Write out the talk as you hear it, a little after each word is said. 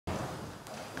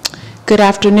Good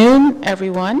afternoon,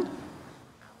 everyone.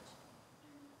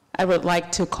 I would like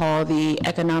to call the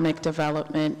Economic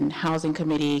Development and Housing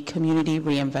Committee Community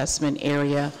Reinvestment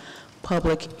Area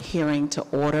public hearing to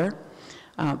order.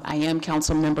 I am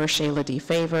Council Member Shayla D.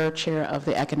 Favor, Chair of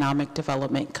the Economic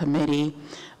Development Committee.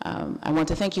 I want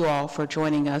to thank you all for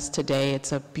joining us today.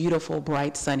 It's a beautiful,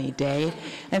 bright, sunny day,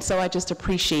 and so I just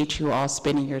appreciate you all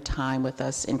spending your time with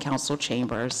us in Council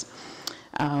chambers.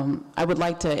 I would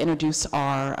like to introduce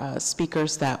our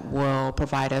speakers that will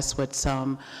provide us with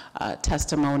some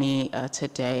testimony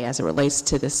today as it relates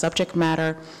to this subject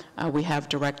matter. We have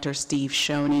Director Steve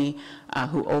Shoney,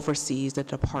 who oversees the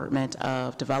Department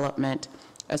of Development,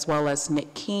 as well as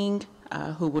Nick King,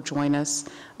 who will join us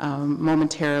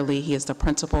momentarily. He is the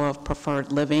Principal of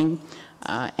Preferred Living,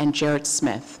 and Jared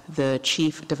Smith, the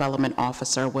Chief Development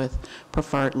Officer with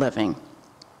Preferred Living.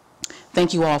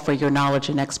 Thank you all for your knowledge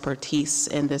and expertise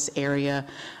in this area.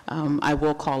 I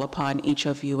will call upon each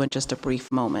of you in just a brief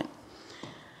moment.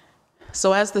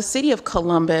 So as the City of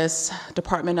Columbus,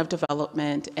 Department of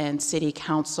Development, and City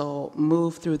Council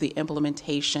move through the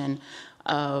implementation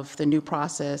of the new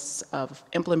process of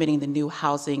implementing the new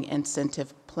housing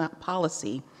incentive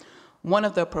policy, one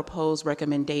of the proposed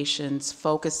recommendations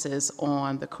focuses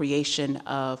on the creation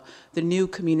of the new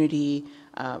community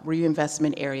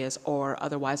reinvestment areas, or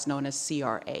otherwise known as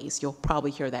CRAs. You'll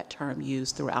probably hear that term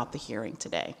used throughout the hearing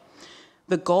today.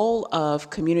 The goal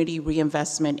of community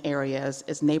reinvestment areas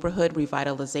is neighborhood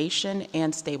revitalization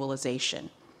and stabilization.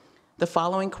 The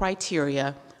following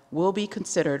criteria will be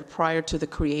considered prior to the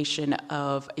creation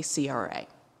of a CRA.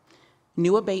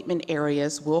 New abatement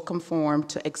areas will conform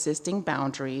to existing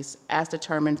boundaries as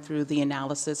determined through the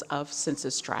analysis of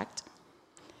census tract.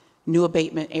 New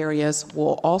abatement areas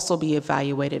will also be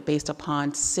evaluated based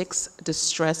upon 6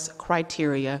 distress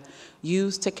criteria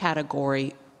used to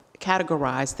categorize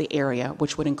the area,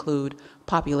 which would include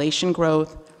population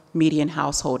growth, median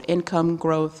household income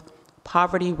growth,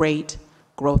 poverty rate,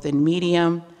 growth in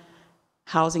medium,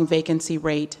 housing vacancy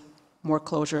rate,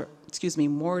 mortgage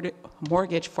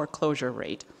foreclosure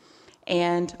rate,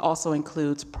 and also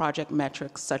includes project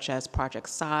metrics such as project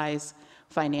size,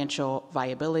 financial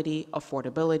viability,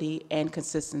 affordability, and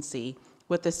consistency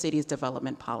with the city's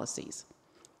development policies.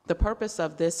 The purpose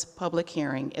of this public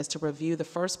hearing is to review the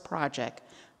first project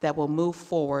that will move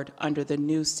forward under the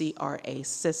new CRA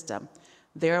system,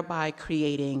 thereby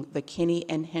creating the Kinney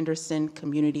and Henderson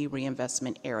Community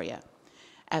Reinvestment Area.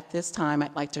 At this time,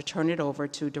 I'd like to turn it over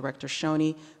to Director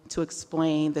Shoney to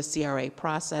explain the CRA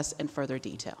process in further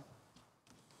detail.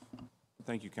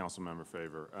 Thank you, Councilmember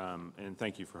Favor, and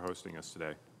thank you for hosting us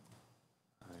today.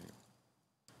 I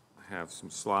have some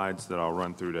slides that I'll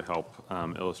run through to help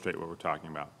illustrate what we're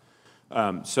talking about.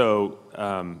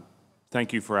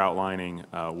 Thank you for outlining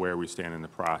where we stand in the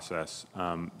process.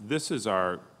 This is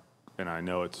our, and I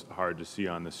know it's hard to see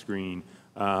on the screen,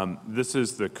 this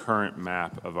is the current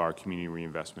map of our community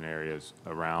reinvestment areas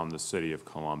around the city of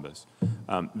Columbus.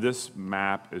 This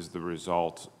map is the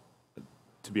result,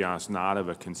 to be honest, not of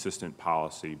a consistent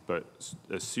policy, but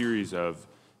a series of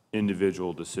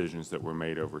individual decisions that were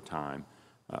made over time.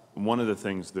 One of the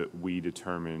things that we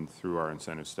determined through our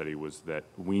incentive study was that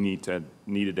we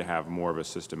needed to have more of a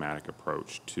systematic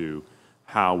approach to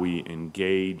how we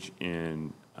engage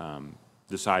in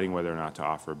deciding whether or not to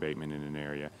offer abatement in an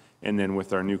area. And then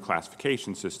with our new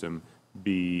classification system,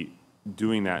 be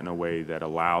doing that in a way that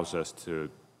allows us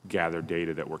to gather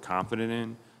data that we're confident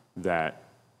in, that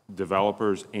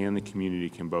developers and the community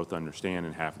can both understand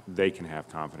and they can have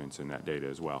confidence in that data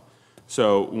as well.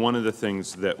 So one of the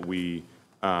things that we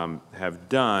have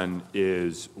done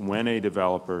is when a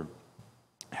developer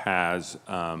has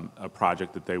a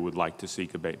project that they would like to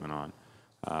seek abatement on,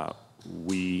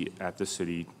 we at the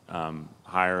city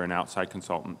hire an outside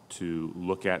consultant to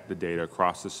look at the data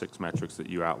across the 6 metrics that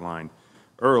you outlined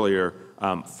earlier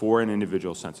for an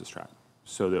individual census tract,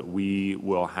 so that we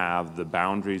will have the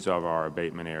boundaries of our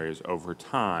abatement areas over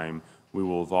time. We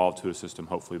will evolve to a system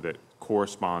hopefully that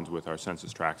corresponds with our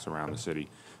census tracts around the city,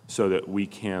 so that we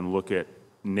can look at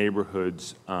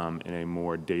neighborhoods in a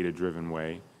more data-driven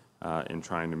way in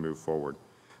trying to move forward.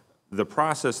 The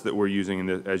process that we're using,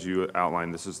 and as you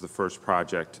outlined, this is the first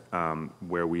project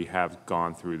where we have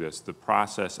gone through this. The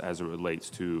process as it relates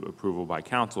to approval by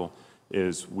council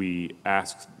is we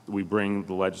bring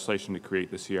the legislation to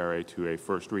create the CRA to a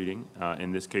first reading.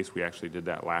 In this case, we actually did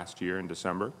that last year in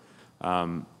December.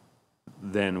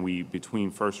 Then we, between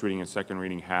first reading and second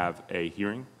reading, have a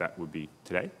hearing. That would be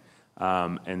today.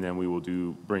 And then we will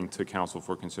bring to council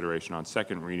for consideration on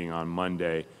second reading on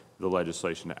Monday the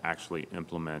legislation to actually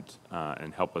implement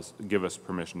and give us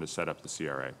permission to set up the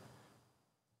CRA.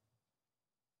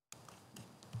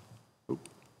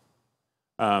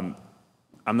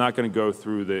 I'm not going to go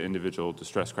through the individual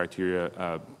distress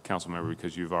criteria, council member,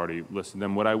 because you've already listed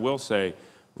them. What I will say,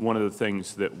 one of the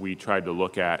things that we tried to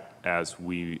look at as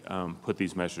we put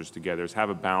these measures together is have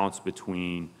a balance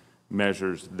between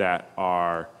measures that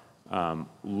are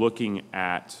looking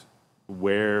at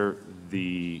where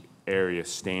the area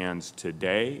stands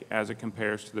today as it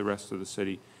compares to the rest of the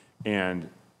city, and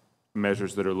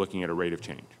measures that are looking at a rate of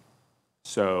change.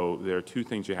 So there are two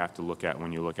things you have to look at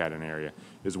when you look at an area,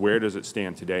 is where does it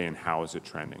stand today and how is it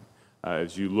trending?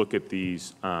 As you look at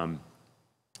these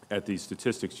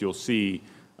statistics, you'll see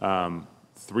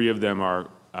 3 of them are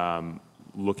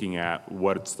looking at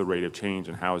what's the rate of change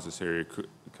and how is this area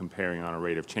comparing on a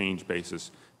rate of change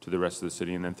basis to the rest of the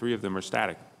city, and then 3 of them are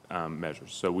static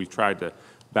measures. So we've tried to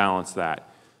balance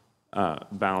that,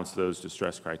 balance those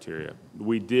distress criteria.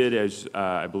 We did, as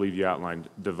I believe you outlined,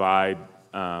 divide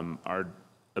our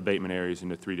abatement areas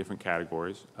into 3 different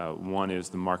categories. One is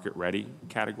the market-ready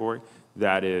category.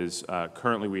 That is,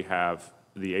 currently we have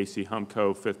the AC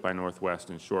Humco, 5th by Northwest,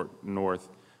 and Short North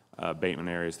abatement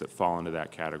areas that fall into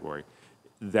that category.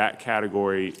 That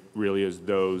category really is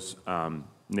those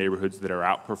neighborhoods that are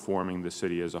outperforming the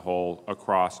city as a whole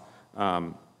across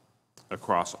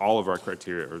all of our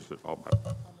criteria, or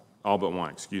all but one,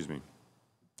 excuse me.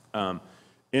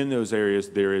 In those areas,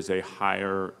 there is a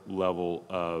higher level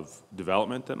of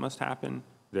development that must happen.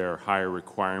 There are higher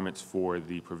requirements for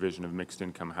the provision of mixed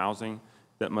income housing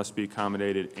that must be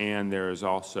accommodated, and there is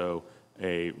also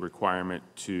a requirement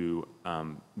to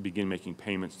begin making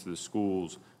payments to the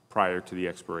schools prior to the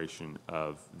expiration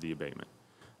of the abatement.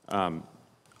 On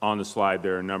the slide,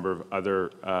 there are a number of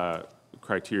other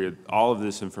criteria. All of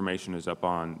this information is up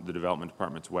on the Development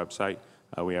Department's website.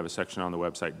 We have a section on the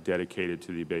website dedicated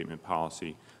to the abatement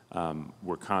policy.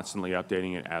 We're constantly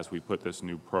updating it as we put this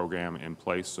new program in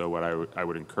place. So what I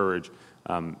would encourage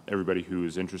everybody who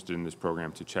is interested in this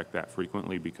program to check that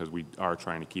frequently, because we are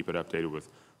trying to keep it updated with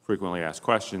frequently asked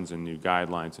questions and new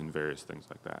guidelines and various things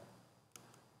like that.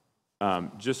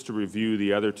 Just to review,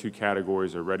 the other 2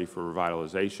 categories are ready for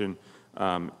revitalization.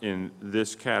 In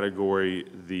this category,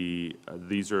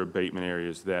 these are abatement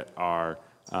areas that are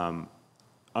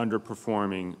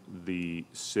underperforming the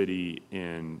city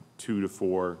in 2 to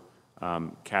 4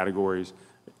 categories.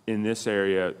 In this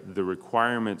area, the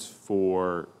requirements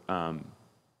for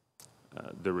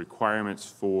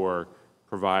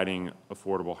providing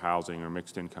affordable housing or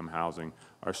mixed income housing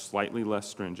are slightly less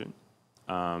stringent.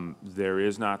 There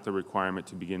is not the requirement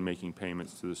to begin making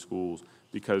payments to the schools,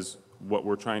 because what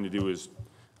we're trying to do is,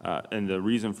 and the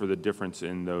reason for the difference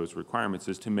in those requirements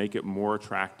is to make it more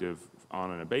attractive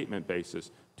on an abatement basis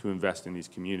to invest in these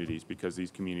communities, because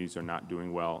these communities are not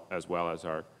doing as well as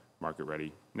our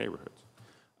market-ready neighborhoods.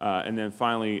 And then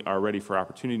finally, our ready for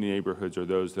opportunity neighborhoods are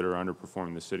those that are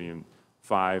underperforming the city in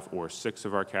 5 or 6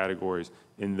 of our categories.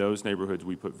 In those neighborhoods,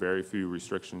 we put very few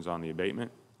restrictions on the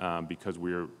abatement because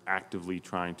we're actively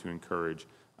trying to encourage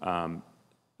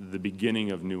the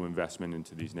beginning of new investment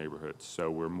into these neighborhoods.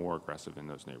 So we're more aggressive in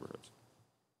those neighborhoods.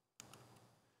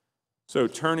 So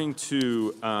turning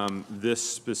to this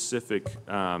specific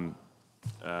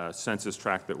census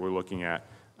tract that we're looking at,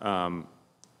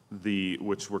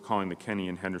 which we're calling the Kenny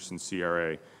and Henderson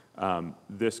CRA.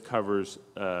 This covers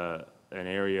an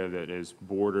area that is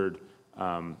bordered,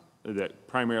 that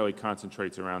primarily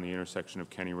concentrates around the intersection of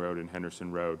Kenny Road and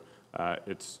Henderson Road.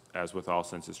 It's, as with all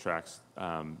census tracts,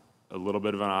 a little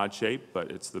bit of an odd shape, but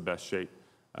it's the best shape.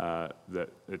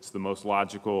 It's the most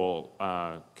logical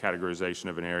categorization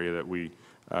of an area that we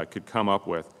could come up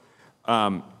with.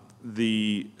 In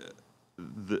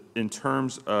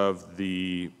terms of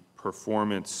the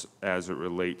performance as it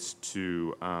relates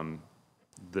to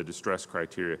the distress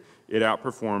criteria, it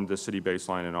outperformed the city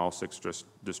baseline in all 6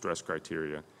 distress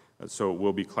criteria. So it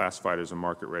will be classified as a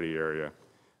market-ready area.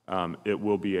 It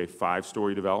will be a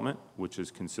 5-story development, which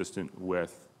is consistent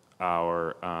with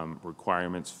our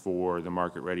requirements for the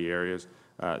market-ready areas.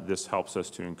 This helps us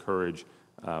to encourage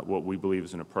what we believe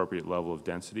is an appropriate level of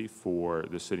density for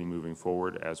the city moving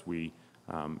forward as we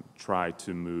try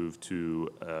to move to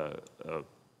a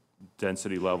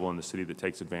density level in the city that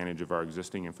takes advantage of our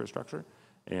existing infrastructure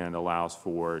and allows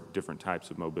for different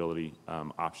types of mobility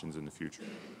options in the future.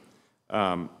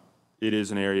 It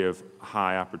is an area of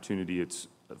high opportunity. It's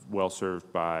well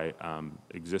served by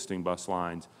existing bus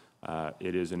lines.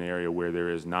 It is an area where there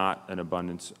is not an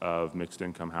abundance of mixed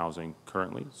income housing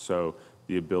currently, so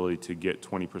the ability to get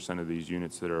 20% of these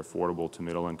units that are affordable to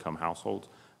middle income households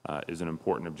is an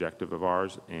important objective of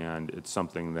ours, and it's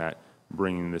something that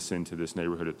bringing this into this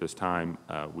neighborhood at this time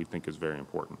we think is very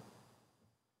important.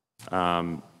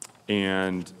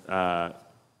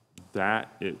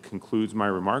 It concludes my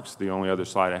remarks. The only other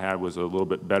slide I had was a little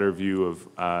bit better view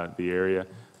of the area.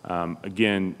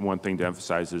 Again, one thing to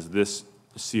emphasize is this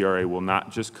CRA will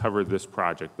not just cover this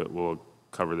project, but will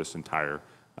cover this entire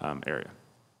area.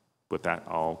 With that,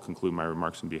 I'll conclude my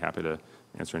remarks and be happy to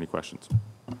answer any questions.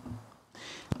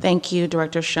 Thank you,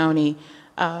 Director Shoney.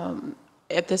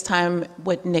 At this time,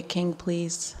 would Nick King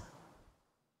please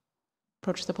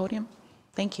approach the podium?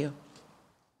 Thank you.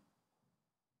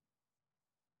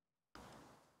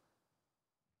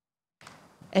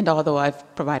 And although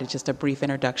I've provided just a brief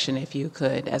introduction, if you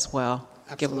could as well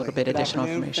give a little bit additional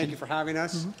information. Thank you for having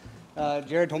us.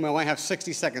 Jared told me I only have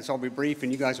 60 seconds, so I'll be brief,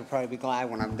 and you guys will probably be glad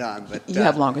when I'm done. But you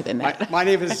have longer than that. My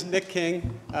name is Nick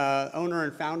King, owner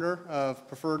and founder of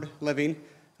Preferred Living,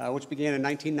 which began in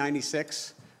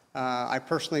 1996. I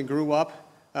personally grew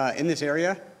up in this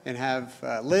area and have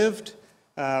lived,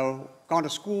 gone to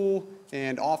school,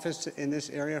 and officed in this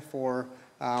area for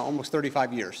almost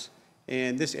 35 years.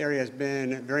 And this area has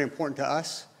been very important to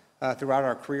us throughout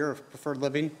our career of Preferred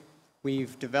Living.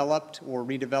 We've developed or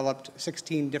redeveloped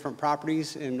 16 different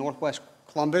properties in Northwest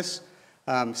Columbus.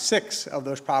 6 of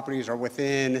those properties are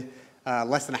within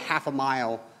less than a half a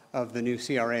mile of the new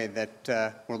CRA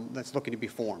that's looking to be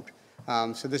formed.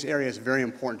 So this area is very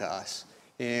important to us.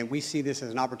 And we see this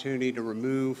as an opportunity to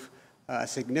remove a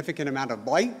significant amount of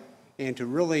blight and to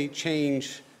really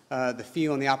change the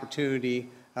feel and the opportunity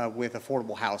with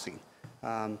affordable housing.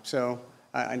 So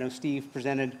I know Steve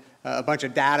presented a bunch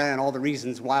of data and all the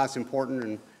reasons why it's important,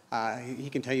 and he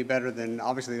can tell you better than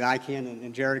obviously than I can,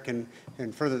 and Jared can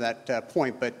further that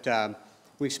point. But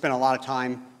we've spent a lot of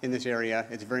time in this area.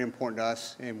 It's very important to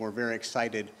us, and we're very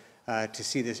excited to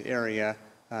see this area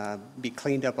be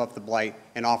cleaned up of the blight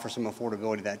and offer some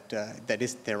affordability that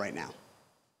isn't there right now.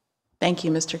 Thank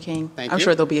you, Mr. King. Thank I'm you.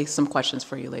 sure there'll be some questions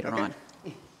for you later Okay.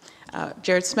 on.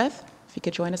 Jared Smith, if you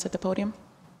could join us at the podium.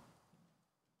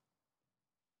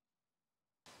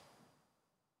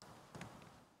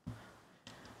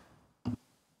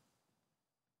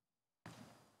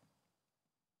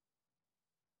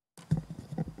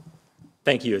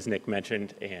 Thank you, as Nick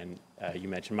mentioned, and you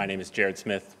mentioned, my name is Jared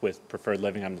Smith with Preferred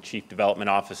Living. I'm the Chief Development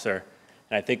Officer.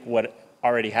 And I think what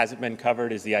already hasn't been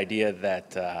covered is the idea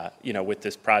that, with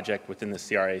this project, within the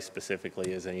CRA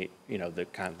specifically, is the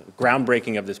kind of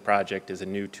groundbreaking of this project is a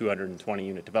new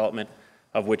 220-unit development,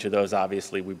 of which of those,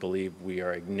 obviously, we believe we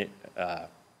are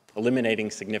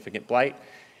eliminating significant blight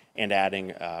and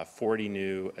adding 40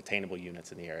 new attainable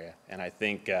units in the area. And I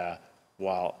think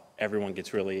while everyone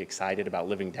gets really excited about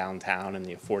living downtown and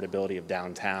the affordability of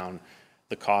downtown,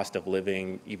 the cost of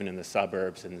living even in the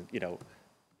suburbs, and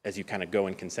as you kind of go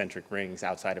in concentric rings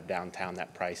outside of downtown,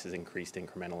 that price has increased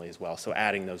incrementally as well. So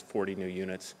adding those 40 new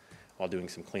units while doing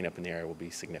some cleanup in the area will be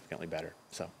significantly better.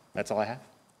 So that's all I have.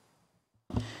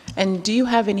 And do you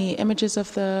have any images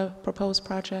of the proposed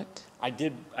project? I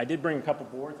did bring a couple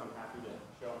boards. I'm happy to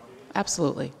show them to you.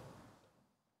 Absolutely.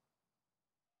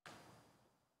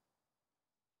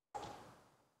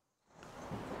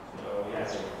 So we have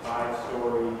a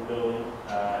 5-story building.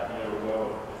 There we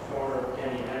go, the corner of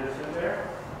Kenny Henderson there,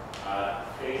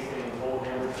 facing Old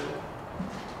Henderson.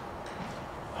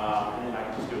 And then I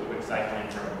can just do a quick site plan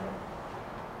for him.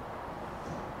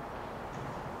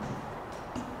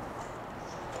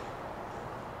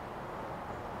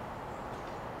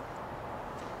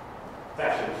 It's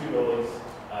actually 2 buildings,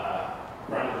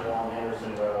 frontage along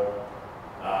Henderson Road,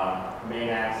 main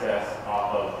access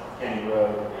off of Kenny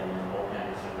Road, and then Old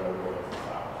Henderson Road goes to the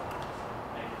south.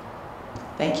 Thank you.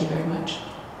 Thank you very much.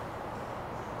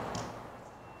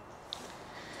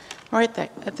 All right,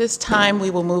 at this time,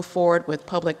 we will move forward with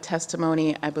public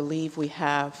testimony. I believe we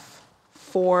have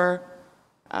 4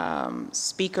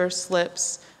 speaker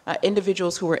slips,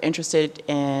 individuals who are interested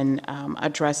in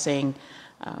addressing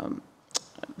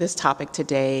this topic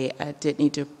today did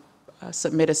need to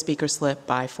submit a speaker slip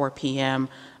by 4 p.m.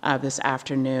 This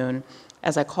afternoon.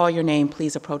 As I call your name,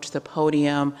 please approach the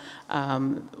podium.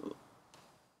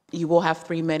 You will have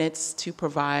 3 minutes to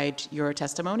provide your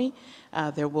testimony.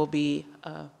 There will be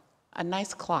a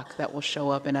nice clock that will show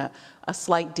up and a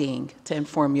slight ding to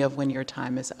inform you of when your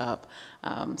time is up.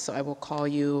 So I will call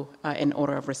you in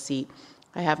order of receipt.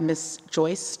 I have Ms.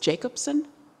 Joyce Jacobson.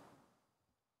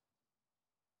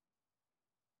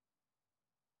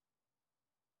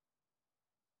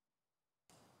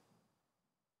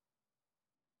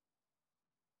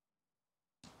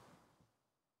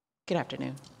 Good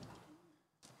afternoon.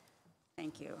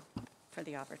 Thank you for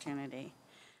the opportunity.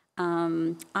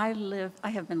 I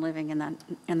have been living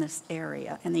in this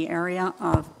area, in the area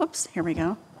of, whoops, here we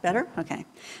go, better? Okay.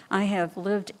 I have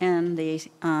lived in this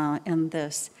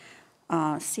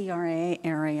CRA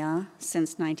area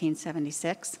since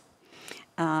 1976.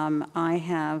 I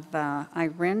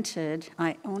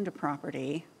owned a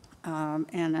property,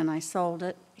 and then I sold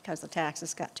it because the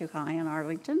taxes got too high in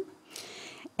Arlington.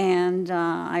 And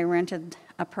I rented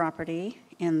a property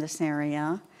in this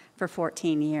area for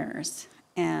 14 years.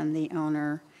 And the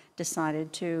owner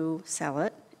decided to sell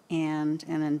it, and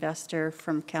an investor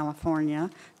from California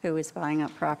who was buying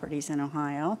up properties in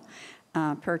Ohio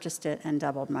purchased it and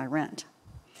doubled my rent.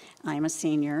 I'm a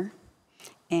senior,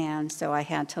 and so I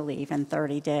had to leave in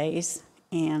 30 days,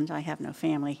 and I have no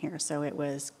family here, so it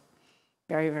was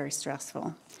very, very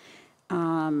stressful.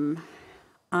 I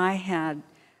had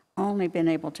only been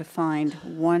able to find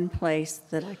one place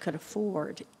that I could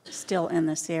afford still in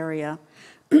this area,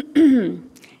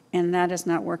 and that is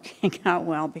not working out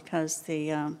well because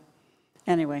the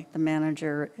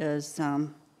manager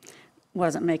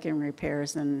wasn't making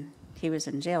repairs, and he was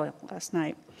in jail last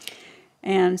night.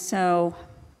 And so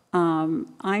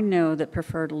I know that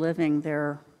Preferred Living,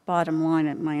 their bottom line,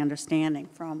 at my understanding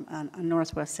from a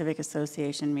Northwest Civic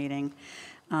Association meeting,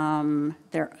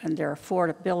 their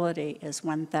affordability is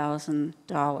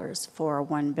 $1,000 for a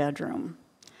one-bedroom.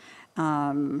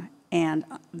 And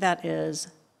that is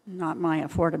not my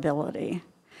affordability.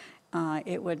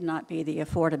 It would not be the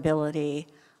affordability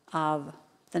of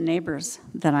the neighbors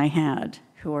that I had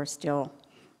who are still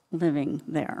living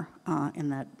there on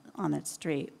that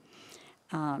street.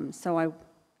 So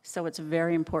it's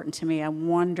very important to me. I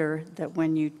wonder that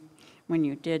when you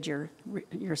did your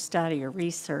study or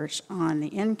research on the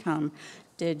income,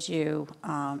 did you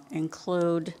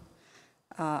include,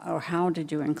 or how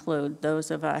did you include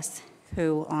those of us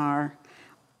who are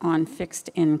on fixed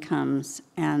incomes,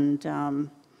 and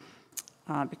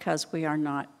because we are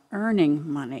not earning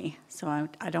money, so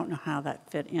I don't know how that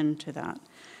fit into that,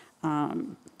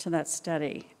 to that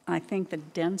study. I think the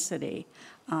density,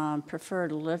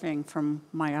 Preferred Living, from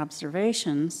my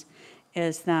observations,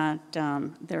 is that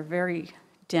they're very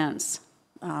dense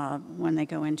when they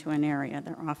go into an area.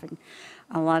 They're often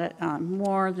a lot of,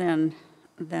 more than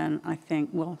I think,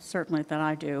 well, certainly that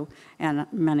I do, and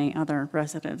many other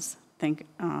residents think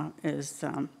is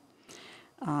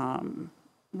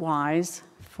wise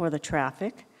for the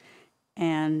traffic.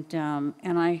 And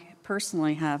I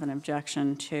personally have an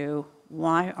objection to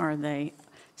why are they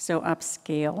so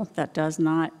upscale. That does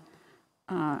not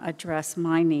address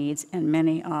my needs and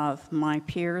many of my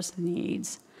peers'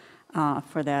 needs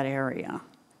for that area.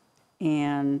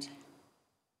 And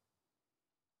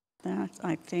that,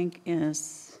 I think,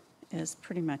 is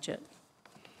pretty much it.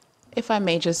 If I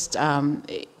may just,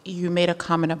 you made a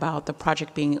comment about the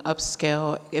project being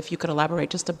upscale. If you could elaborate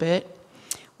just a bit.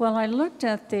 Well, I looked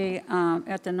at the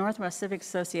Northwest Civic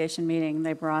Association meeting.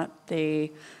 They brought their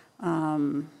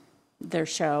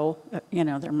show,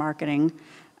 their marketing,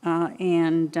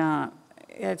 and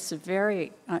it's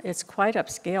quite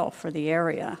upscale for the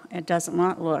area. It does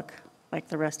not look like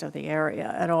the rest of the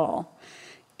area at all.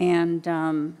 And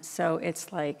so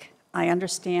it's like, I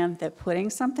understand that putting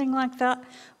something like that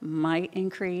might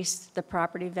increase the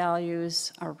property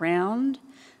values around,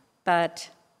 but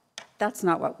that's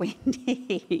not what we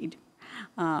need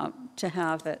to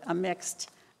have a mixed,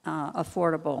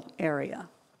 affordable area.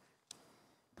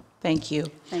 Thank you.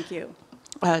 Thank you.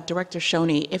 Director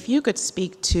Shoney, if you could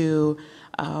speak to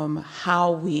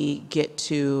how we get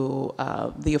to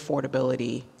the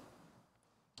affordability.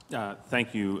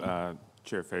 Thank you,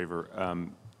 Chair Favor.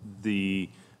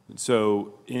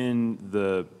 So in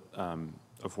the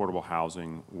affordable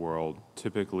housing world,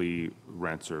 typically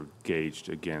rents are gauged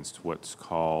against what's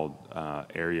called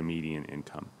area median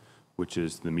income, which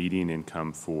is the median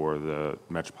income for the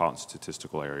metropolitan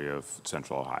statistical area of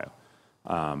Central Ohio.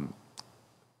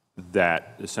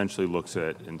 That essentially looks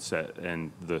at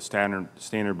and the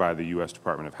standard by the U.S.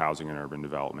 Department of Housing and Urban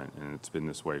Development, and it's been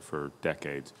this way for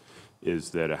decades,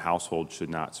 is that a household should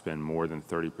not spend more than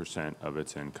 30% of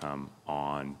its income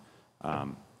on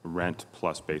rent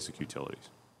plus basic utilities.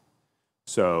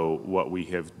 So what we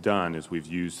have done is we've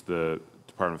used the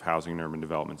Department of Housing and Urban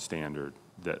Development standard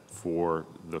that for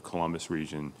the Columbus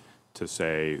region to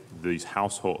say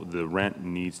the rent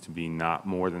needs to be not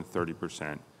more than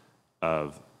 30%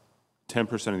 of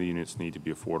 10% of the units need to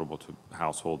be affordable to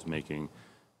households making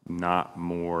not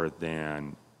more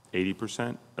than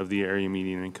 80% of the area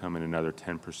median income, and another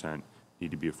 10%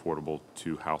 need to be affordable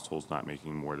to households not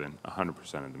making more than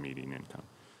 100% of the median income.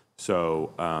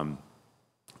 So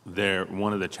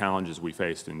one of the challenges we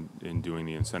faced in doing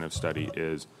the incentive study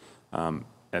is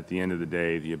at the end of the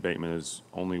day, the abatement is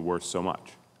only worth so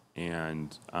much.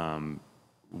 And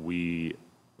we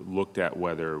looked at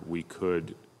whether we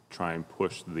could try and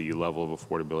push the level of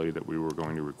affordability that we were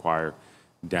going to require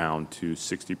down to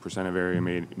 60% of area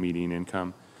median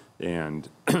income. And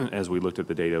as we looked at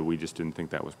the data, we just didn't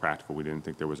think that was practical. We didn't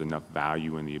think there was enough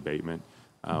value in the abatement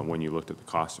when you looked at the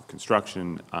cost of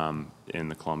construction in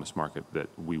the Columbus market that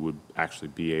we would actually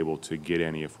be able to get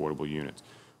any affordable units.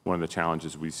 One of the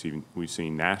challenges we've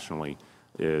seen nationally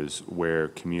is where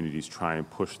communities try and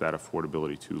push that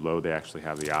affordability too low, they actually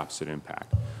have the opposite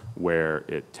impact, where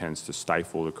it tends to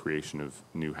stifle the creation of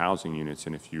new housing units.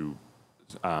 And if you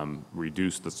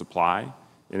reduce the supply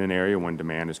in an area when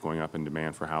demand is going up, and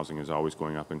demand for housing is always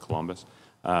going up in Columbus,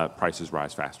 prices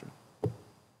rise faster.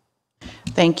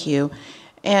 Thank you.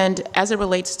 And as it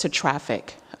relates to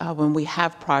traffic, when we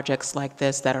have projects like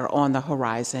this that are on the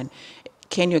horizon,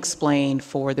 can you explain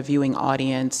for the viewing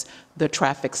audience the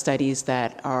traffic studies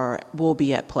that will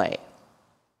be at play?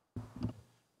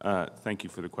 Thank you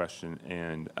for the question.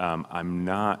 And I'm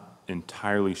not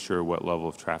entirely sure what level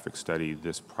of traffic study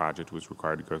this project was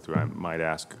required to go through. I might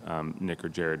ask Nick or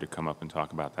Jared to come up and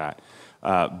talk about that.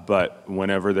 But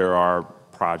whenever there are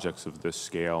projects of this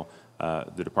scale,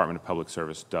 the Department of Public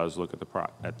Service does look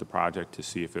at the project to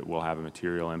see if it will have a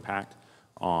material impact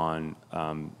on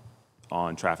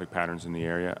traffic patterns in the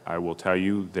area. I will tell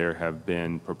you there have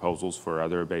been proposals for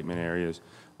other abatement areas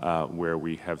where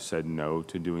we have said no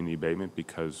to doing the abatement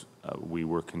because we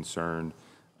were concerned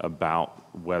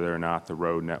about whether or not the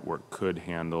road network could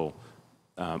handle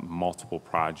multiple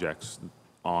projects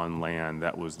on land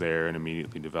that was there and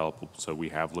immediately developable. So we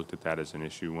have looked at that as an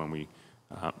issue when we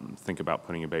think about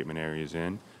putting abatement areas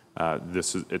in.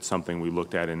 It's something we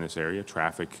looked at in this area.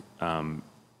 Traffic,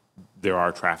 there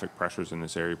are traffic pressures in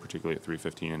this area, particularly at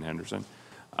 315 in Henderson.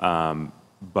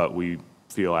 But we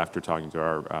feel after talking to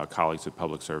our colleagues at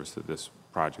Public Service that this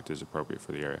project is appropriate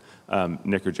for the area.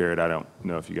 Nick or Jared, I don't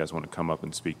know if you guys want to come up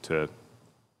and speak to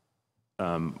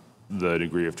the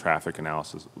degree of traffic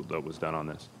analysis that was done on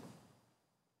this.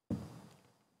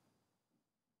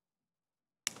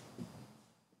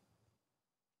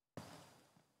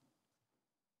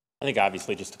 I think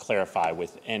obviously just to clarify,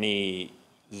 with any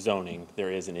zoning,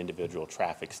 there is an individual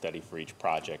traffic study for each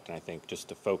project. And I think just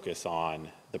to focus on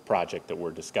the project that we're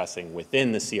discussing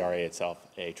within the CRA itself,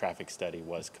 a traffic study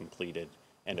was completed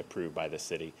and approved by the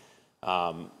city.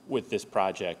 With this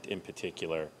project in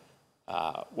particular,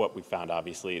 what we found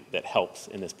obviously that helps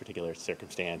in this particular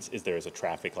circumstance is there is a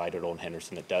traffic light at Old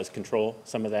Henderson that does control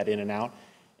some of that in and out.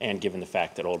 And given the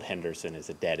fact that Old Henderson is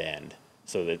a dead end,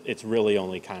 so that it's really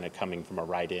only kind of coming from a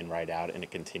right in, right out, and a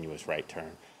continuous right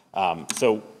turn.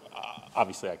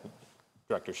 Obviously,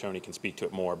 Director Shoney can speak to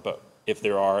it more, but if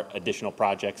there are additional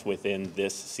projects within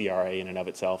this CRA in and of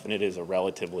itself, and it is a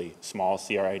relatively small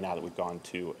CRA now that we've gone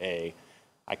to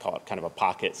I call it kind of a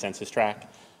pocket census tract,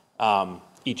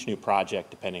 each new project,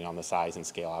 depending on the size and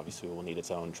scale, obviously will need its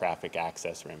own traffic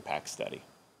access or impact study.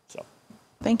 So,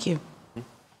 thank you.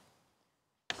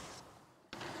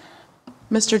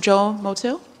 Mr. Joe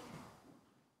Motil?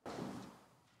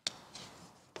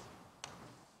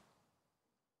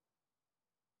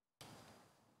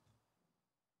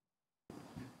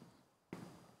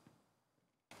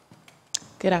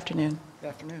 Good afternoon. Good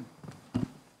afternoon.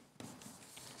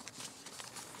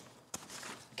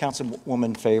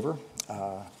 Councilwoman Favor,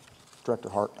 Director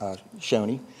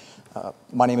Shoney.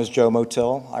 My name is Joe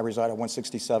Motil. I reside at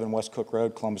 167 West Cook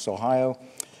Road, Columbus, Ohio.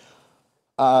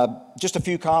 Just a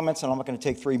few comments, and I'm not going to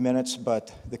take 3 minutes,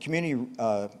 but the community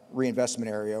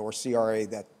reinvestment area, or CRA,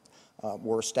 that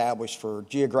were established for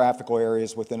geographical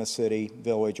areas within a city,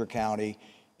 village, or county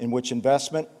in which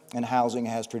investment and housing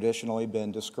has traditionally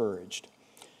been discouraged.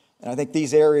 And I think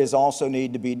these areas also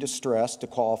need to be distressed to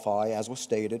qualify, as was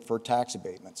stated, for tax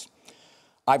abatements.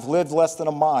 I've lived less than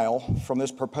a mile from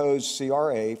this proposed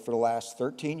CRA for the last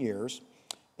 13 years,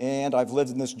 and I've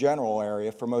lived in this general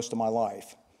area for most of my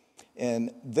life. And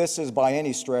this is, by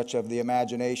any stretch of the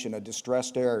imagination, a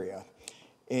distressed area,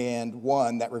 and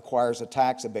one that requires a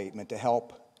tax abatement to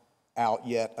help out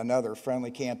yet another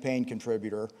friendly campaign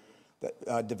contributor,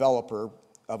 developer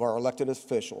of our elected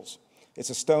officials. It's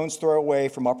a stone's throw away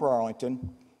from Upper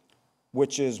Arlington,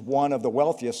 which is one of the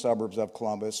wealthiest suburbs of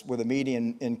Columbus, with a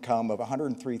median income of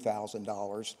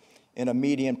 $103,000 and a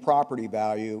median property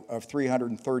value of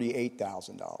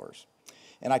 $338,000.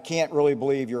 And I can't really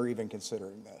believe you're even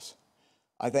considering this.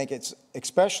 I think it's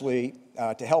especially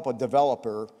to help a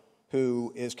developer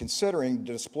who is considering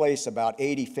to displace about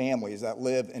 80 families that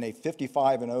live in a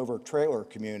 55 and over trailer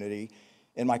community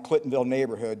in my Clintonville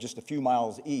neighborhood, just a few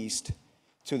miles east,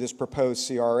 to this proposed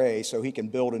CRA so he can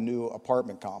build a new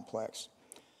apartment complex.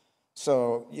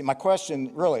 So my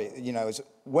question really, is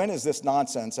when is this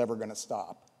nonsense ever going to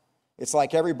stop? It's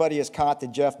like everybody has caught the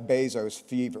Jeff Bezos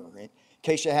fever. In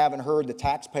case you haven't heard, the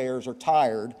taxpayers are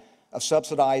tired of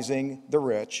subsidizing the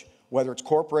rich, whether it's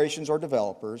corporations or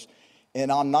developers.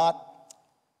 And I'm not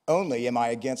only am I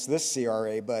against this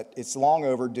CRA, but it's long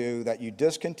overdue that you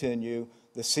discontinue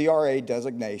the CRA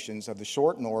designations of the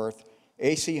Short North,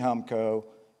 AC Humco,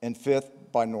 and 5th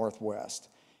by Northwest.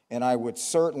 And I would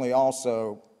certainly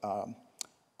also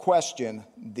question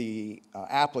the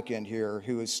applicant here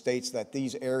who states that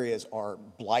these areas are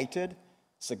blighted,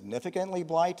 significantly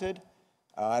blighted.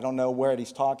 I don't know what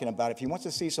he's talking about. If he wants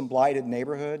to see some blighted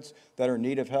neighborhoods that are in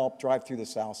need of help, drive through the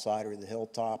South Side or the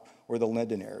Hilltop or the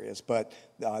Linden areas. But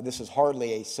this is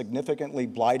hardly a significantly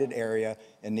blighted area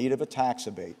in need of a tax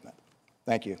abatement.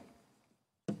 Thank you.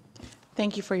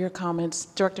 Thank you for your comments.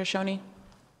 Director Shoney?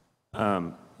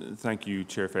 Thank you,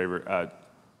 Chair Faber.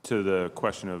 To the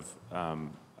question of,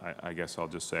 I guess I'll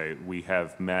just say, we've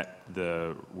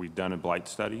done a blight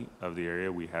study of the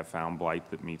area. We have found blight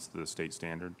that meets the state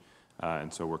standard.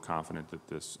 And so we're confident that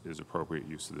this is appropriate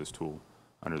use of this tool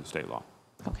under the state law.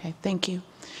 Okay, thank you.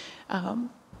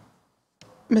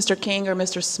 Mr. King or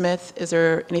Mr. Smith, is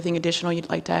there anything additional you'd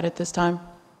like to add at this time?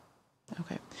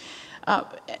 Okay.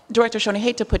 Director Shoney, I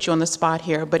hate to put you on the spot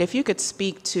here, but if you could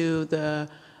speak to the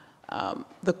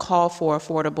call for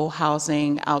affordable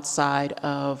housing outside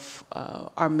of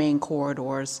our main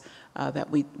corridors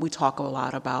that we talk a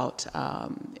lot about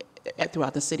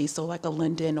throughout the city, so like a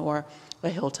Linden or a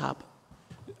Hilltop.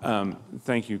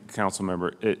 Thank you, Council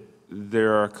Member.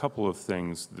 There are a couple of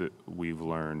things that we've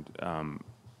learned.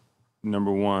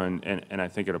 Number one, and I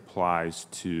think it applies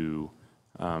to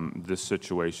this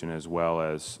situation as well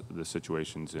as the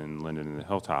situations in Linden and the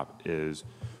Hilltop, is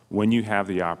when you have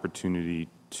the opportunity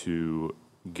to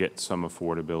get some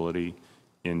affordability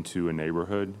into a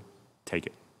neighborhood, take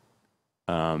it.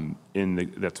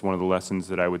 That's one of the lessons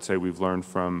that I would say we've learned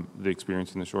from the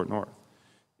experience in the Short North,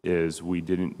 is we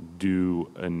didn't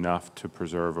do enough to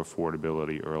preserve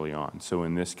affordability early on. So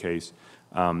in this case,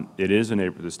 it is a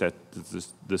neighborhood,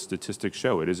 the statistics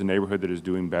show, it is a neighborhood that is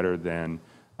doing better than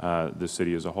the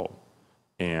city as a whole.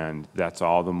 And that's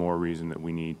all the more reason that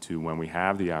we need to, when we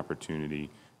have the opportunity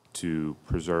to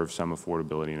preserve some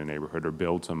affordability in a neighborhood or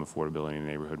build some affordability in a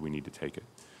neighborhood, we need to take it.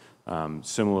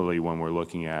 Similarly, when we're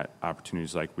looking at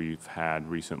opportunities like we've had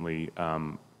recently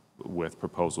with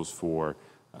proposals for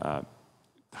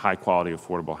high quality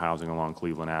affordable housing along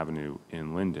Cleveland Avenue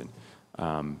in Linden,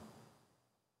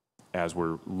 as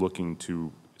we're looking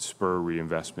to spur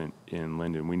reinvestment in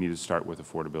Linden, we need to start with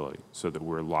affordability so that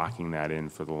we're locking that in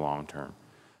for the long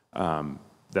term.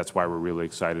 That's why we're really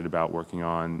excited about working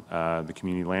on the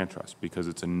Community Land Trust, because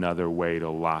it's another way to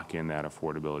lock in that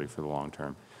affordability for the long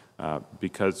term.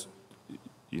 Because,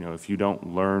 if you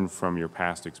don't learn from your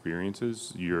past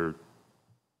experiences, you're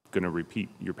going to repeat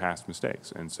your past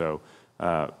mistakes. And so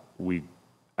we,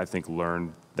 I think,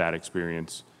 learned that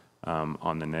experience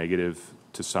on the negative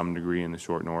to some degree in the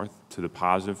Short North, to the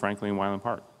positive, frankly, in Wyland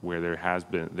Park, where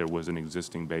there was an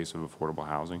existing base of affordable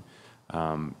housing.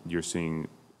 You're seeing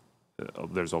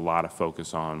there's a lot of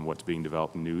focus on what's being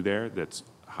developed new there that's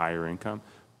higher income,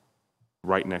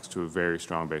 right next to a very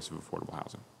strong base of affordable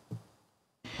housing.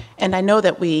 And I know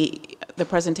that the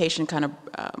presentation kind of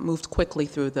moved quickly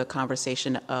through the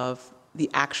conversation of the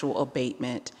actual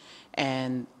abatement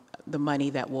and the money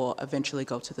that will eventually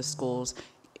go to the schools.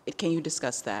 Can you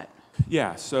discuss that?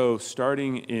 Yeah, so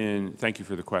thank you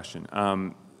for the question.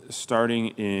 Starting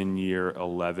in year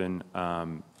 11,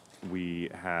 we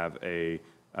have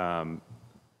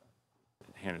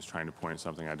Hannah's trying to point at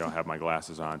something. I don't have my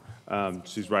glasses on.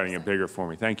 She's writing it bigger for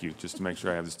me. Thank you, just to make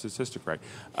sure I have the statistic right.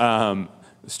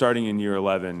 Starting in year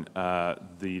 11,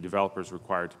 the developer is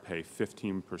required to pay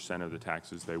 15% of the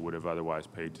taxes they would have otherwise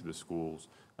paid to the schools.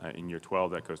 In year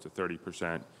 12, that goes to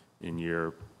 30%. In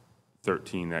year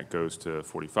 13, that goes to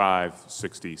 45,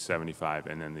 60, 75,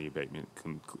 and then the abatement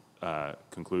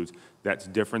concludes. That's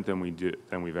different than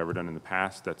we've ever done in the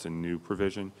past. That's a new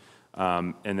provision.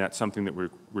 And that's something that we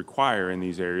require in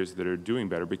these areas that are doing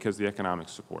better because the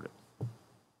economics support it.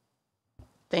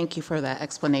 Thank you for that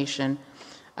explanation.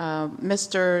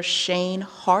 Mr. Shane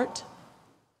Hart.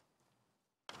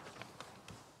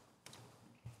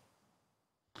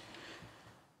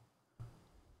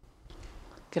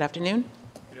 Good afternoon.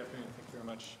 Good afternoon. Thank you very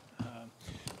much.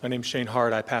 My name is Shane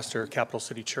Hart. I pastor Capital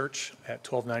City Church at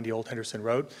 1290 Old Henderson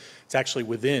Road. It's actually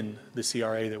within the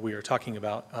CRA that we are talking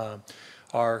about.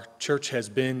 Our church has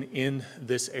been in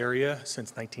this area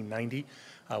since 1990.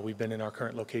 We've been in our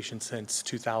current location since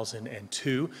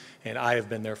 2002, and I have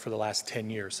been there for the last 10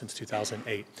 years, since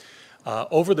 2008.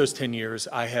 Over those 10 years,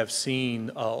 I have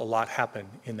seen a lot happen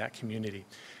in that community.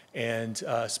 And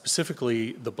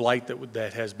specifically, the blight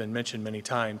that has been mentioned many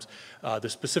times, the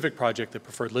specific project that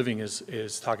Preferred Living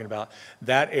is talking about,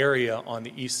 that area on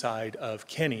the east side of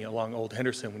Kenny along Old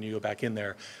Henderson, when you go back in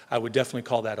there, I would definitely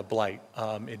call that a blight.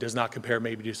 It does not compare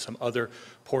maybe to some other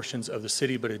portions of the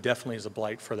city, but it definitely is a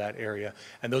blight for that area.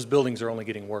 And those buildings are only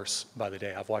getting worse by the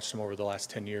day. I've watched them over the last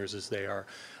 10 years as they are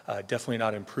definitely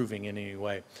not improving in any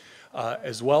way.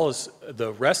 As well as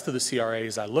the rest of the CRA,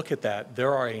 as I look at that,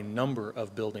 there are a number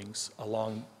of buildings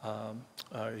along,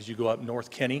 as you go up North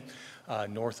Kenny,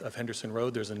 north of Henderson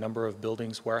Road, there's a number of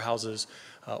buildings, warehouses,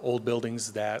 old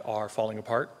buildings that are falling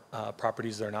apart,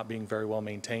 properties that are not being very well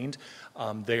maintained.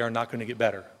 They are not going to get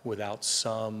better without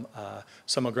some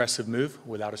aggressive move,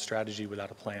 without a strategy,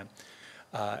 without a plan.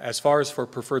 As far as for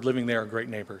Preferred Living, they are great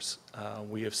neighbors.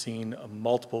 We have seen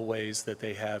multiple ways that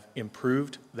they have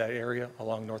improved that area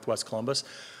along Northwest Columbus.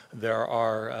 There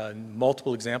are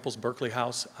multiple examples, Berkeley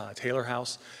House, Taylor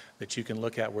House, that you can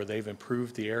look at where they've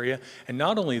improved the area. And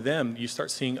not only them, you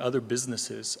start seeing other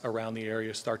businesses around the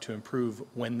area start to improve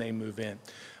when they move in.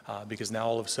 Because now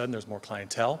all of a sudden there's more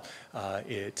clientele.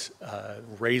 It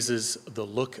raises the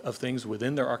look of things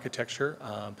within their architecture.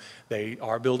 They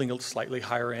are building slightly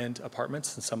higher end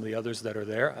apartments than some of the others that are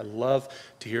there. I love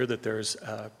to hear that there's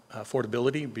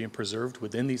affordability being preserved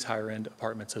within these higher end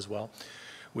apartments as well.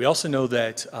 We also know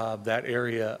that that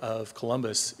area of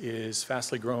Columbus is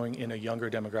fastly growing in a younger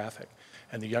demographic.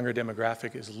 And the younger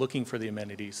demographic is looking for the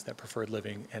amenities that Preferred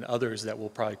Living and others that will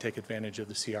probably take advantage of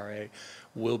the CRA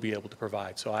will be able to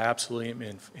provide. So I absolutely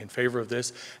am in favor of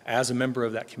this. As a member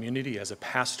of that community, as a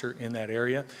pastor in that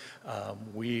area,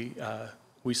 we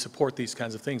support these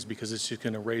kinds of things because it's just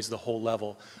going to raise the whole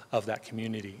level of that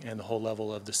community and the whole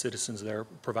level of the citizens there,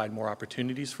 provide more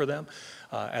opportunities for them,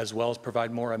 as well as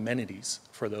provide more amenities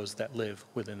for those that live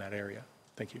within that area.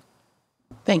 Thank you.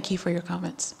 Thank you for your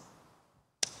comments.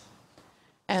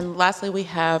 And lastly, we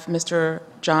have Mr.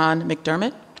 John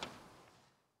McDermott.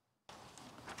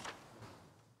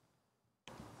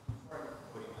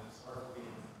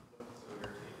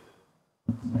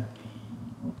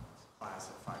 Class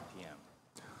at 5 p.m.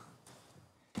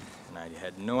 And I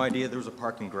had no idea there was a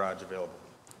parking garage available.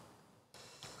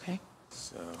 Okay.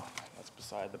 So that's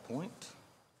beside the point.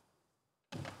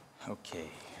 Okay,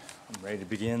 I'm ready to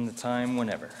begin the time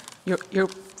whenever. You're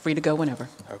free to go whenever.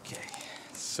 Okay,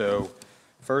 so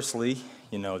firstly,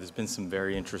 you know, there's been some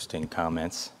very interesting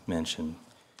comments mentioned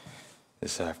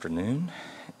this afternoon,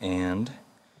 and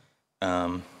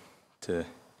to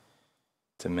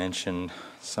mention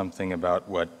something about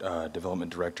what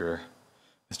Development Director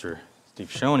Mr. Steve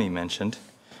Shoney mentioned,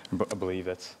 I believe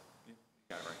that's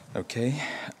okay,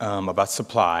 about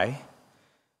supply.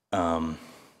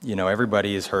 You know,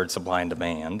 everybody has heard supply and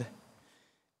demand,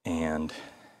 and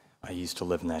I used to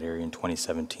live in that area in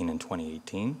 2017 and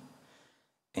 2018.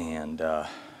 And I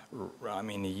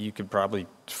mean, you could probably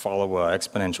follow an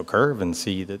exponential curve and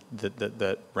see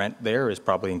that rent there is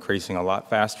probably increasing a lot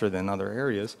faster than other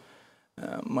areas,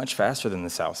 much faster than the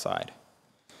south side.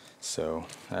 So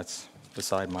that's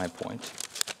beside my point.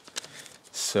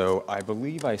 So I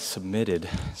believe I submitted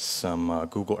some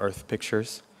Google Earth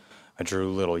pictures. I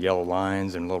drew little yellow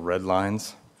lines and little red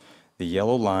lines. The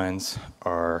yellow lines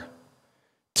are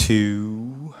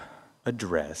to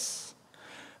address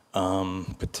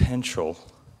potential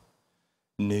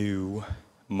new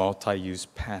multi-use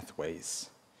pathways.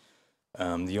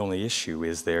 The only issue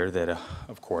is there that,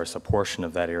 of course, a portion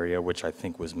of that area, which I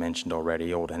think was mentioned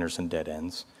already, Old Henderson dead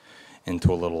ends,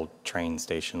 into a little train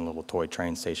station, little toy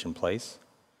train station place,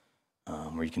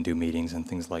 where you can do meetings and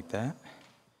things like that.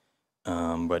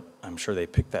 But I'm sure they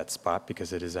picked that spot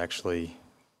because it is actually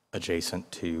adjacent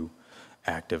to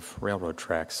active railroad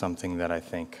tracks, something that I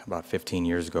think about 15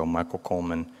 years ago Michael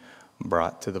Coleman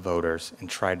brought to the voters and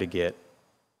tried to get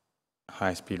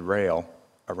high-speed rail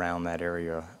around that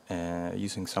area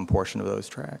using some portion of those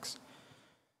tracks.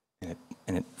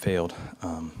 And it failed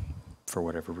for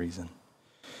whatever reason.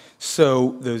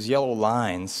 So those yellow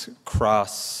lines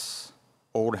cross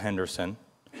Old Henderson,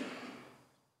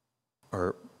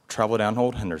 or travel down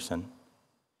Old Henderson.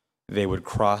 They would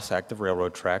cross active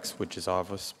railroad tracks, which is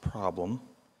obvious problem,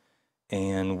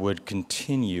 and would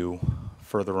continue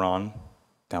further on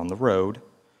down the road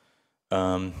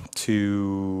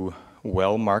to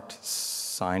well-marked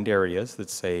signed areas that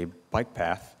say bike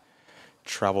path,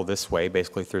 travel this way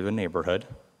basically through the neighborhood,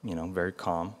 you know, very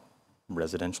calm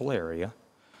residential area.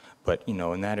 But, you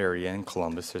know, in that area in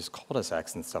Columbus, there's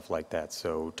cul-de-sacs and stuff like that.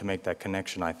 So to make that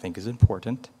connection, I think, is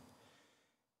important.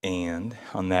 And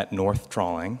on that north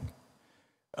drawing,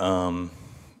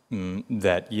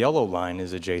 that yellow line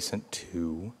is adjacent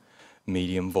to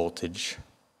medium voltage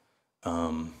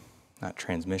not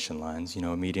transmission lines,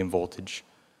 medium voltage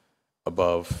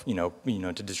above,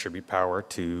 to distribute power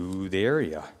to the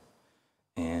area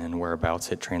and whereabouts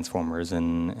hit transformers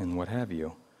and what have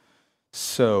you.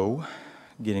 So,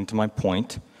 getting to my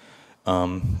point,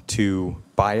 to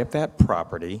buy up that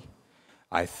property,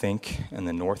 I think in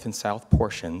the north and south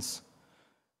portions,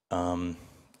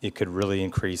 it could really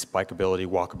increase bikeability,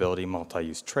 walkability,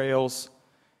 multi-use trails,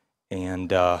 and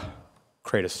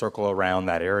create a circle around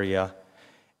that area,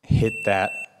 hit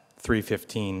that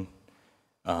 315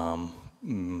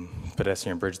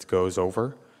 pedestrian bridge that goes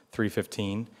over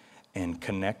 315, and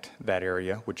connect that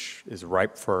area, which is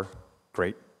ripe for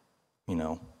great,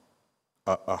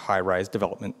 a high-rise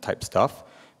development type stuff,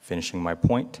 finishing my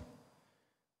point,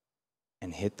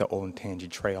 and hit the Olentangy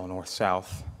Trail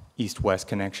north-south, east-west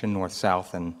connection,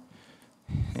 north-south, and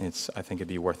I think it'd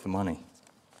be worth the money.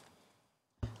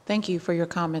 Thank you for your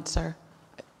comment, sir.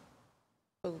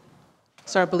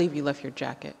 Sir, I believe you left your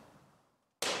jacket.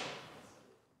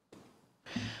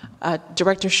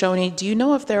 Director Shoney, do you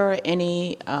know if there are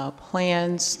any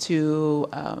plans to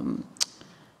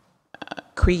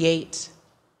create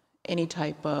any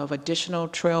type of additional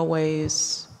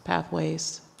trailways,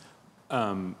 pathways?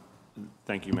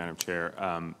 Thank you, Madam Chair.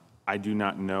 I do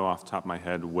not know off the top of my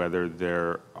head whether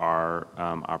there are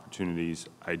opportunities.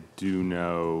 I do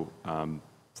know,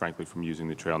 frankly, from using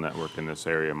the trail network in this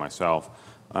area myself,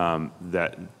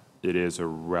 that it is a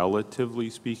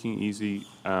relatively speaking easy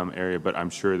area, but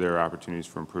I'm sure there are opportunities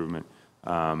for improvement.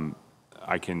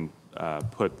 I can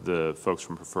put the folks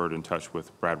from Preferred in touch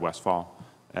with Brad Westfall,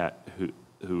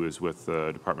 who is with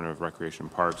the Department of Recreation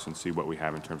and Parks, and see what we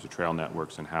have in terms of trail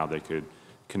networks and how they could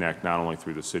connect not only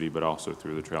through the city, but also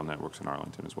through the trail networks in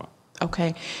Arlington as well.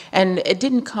 Okay. And it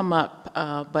didn't come up,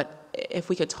 but if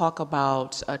we could talk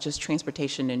about just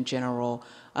transportation in general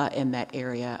in that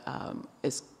area.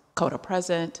 Is CODA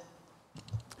present?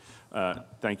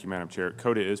 Thank you, Madam Chair.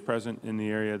 CODA is present in the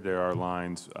area. There are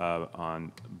lines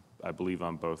on, I believe,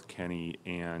 on both Kenny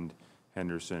and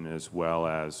Henderson, as well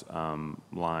as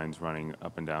lines running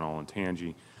up and down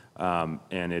Olentangy.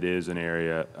 And it is an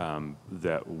area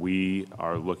that we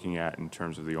are looking at in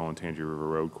terms of the Olentangy River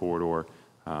Road corridor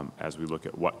as we look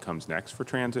at what comes next for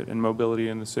transit and mobility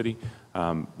in the city.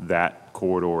 That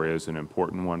corridor is an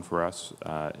important one for us.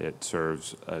 It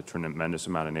serves a tremendous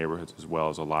amount of neighborhoods as well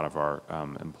as a lot of our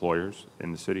employers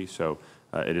in the city. So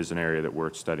it is an area that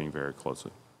we're studying very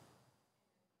closely.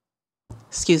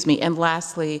 Excuse me. And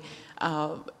lastly,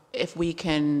 if we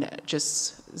can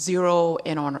just zero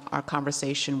in on our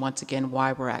conversation once again,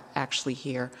 why we're actually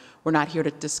here. We're not here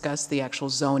to discuss the actual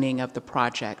zoning of the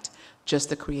project, just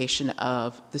the creation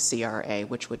of the CRA,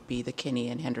 which would be the Kinney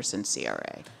and Henderson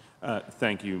CRA.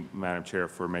 Thank you, Madam Chair,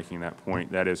 for making that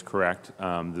point. That is correct.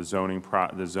 The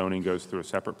zoning goes through a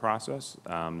separate process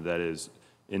that is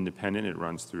independent. It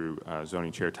runs through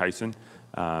Zoning Chair Tyson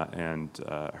and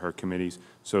her committees,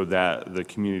 so that the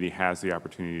community has the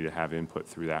opportunity to have input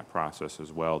through that process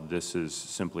as well. This is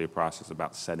simply a process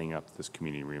about setting up this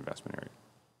community reinvestment area.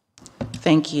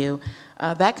 Thank you.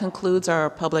 That concludes our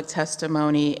public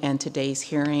testimony and today's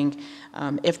hearing.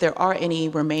 If there are any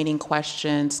remaining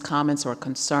questions, comments, or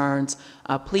concerns,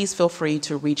 please feel free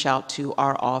to reach out to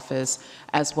our office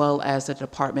as well as the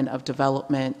Department of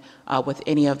Development with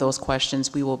any of those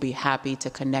questions. We will be happy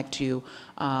to connect you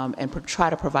and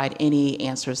try to provide any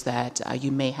answers that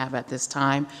you may have at this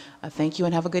time. Thank you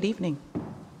and have a good evening.